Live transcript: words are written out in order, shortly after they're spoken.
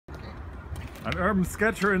An urban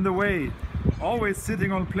sketcher in the way, always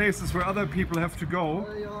sitting on places where other people have to go.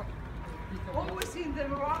 Always in the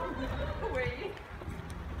wrong way.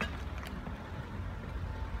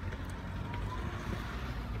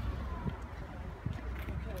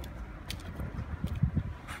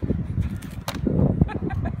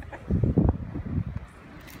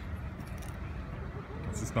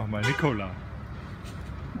 Das ist nochmal Nicola.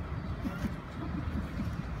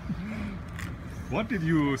 What did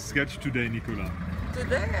you sketch today, Nicola?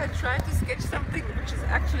 Today I tried to sketch something which is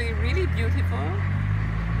actually really beautiful.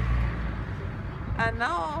 And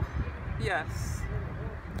now, yes,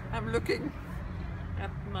 I'm looking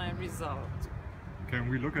at my result. Can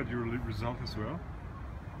we look at your result as well?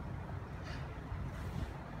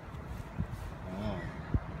 Oh,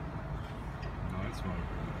 nice one.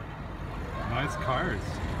 Nice cars.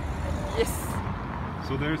 Yes.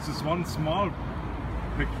 So there's this one small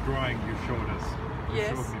picture drawing you showed us. You Yes.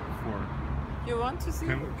 showed me before. You want to see?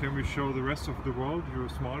 Can we show the rest of the world your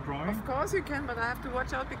small drawing? Of course you can, but I have to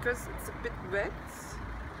watch out because it's a bit wet.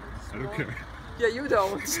 I don't care. Yeah, you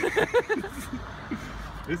don't.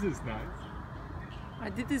 This is nice. I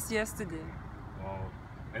did this yesterday. Wow.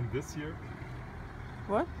 And this year?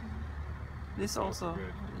 What? This also.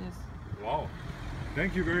 Good. Yes. Wow.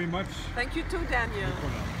 Thank you very much. Thank you too, Daniel.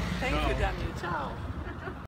 Nicola. Thank Ciao. you, Daniel. Ciao.